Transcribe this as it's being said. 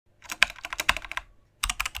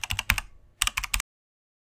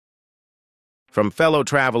From fellow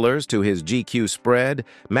travelers to his GQ spread,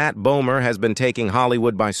 Matt Bomer has been taking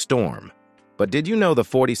Hollywood by storm. But did you know the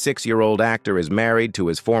 46-year-old actor is married to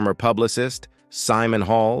his former publicist, Simon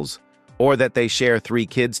Halls, or that they share 3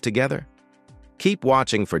 kids together? Keep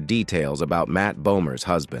watching for details about Matt Bomer's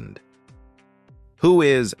husband. Who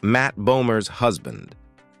is Matt Bomer's husband?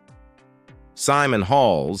 Simon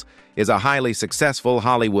Halls is a highly successful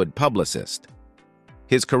Hollywood publicist.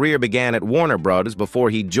 His career began at Warner Bros. Before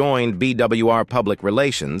he joined BWR Public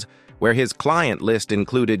Relations, where his client list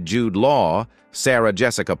included Jude Law, Sarah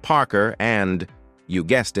Jessica Parker, and, you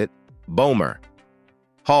guessed it, Bomer.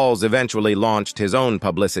 Halls eventually launched his own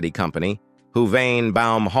publicity company, Huvane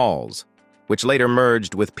Baum Halls, which later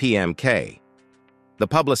merged with PMK. The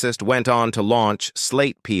publicist went on to launch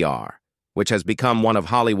Slate PR, which has become one of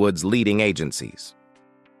Hollywood's leading agencies.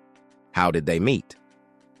 How did they meet?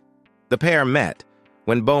 The pair met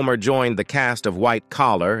when Bomer joined the cast of White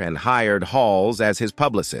Collar and hired Halls as his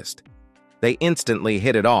publicist. They instantly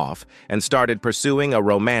hit it off and started pursuing a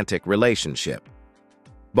romantic relationship.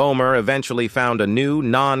 Bomer eventually found a new,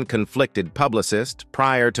 non-conflicted publicist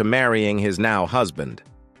prior to marrying his now husband.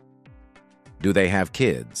 Do they have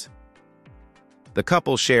kids? The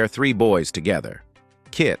couple share 3 boys together: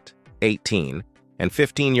 Kit, 18, and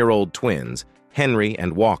 15-year-old twins, Henry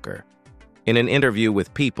and Walker. In an interview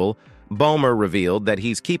with People, Bomer revealed that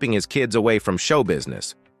he's keeping his kids away from show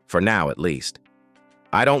business, for now at least.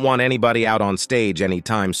 "I don't want anybody out on stage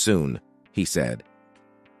anytime soon," he said.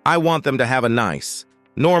 "I want them to have a nice,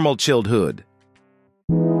 normal childhood."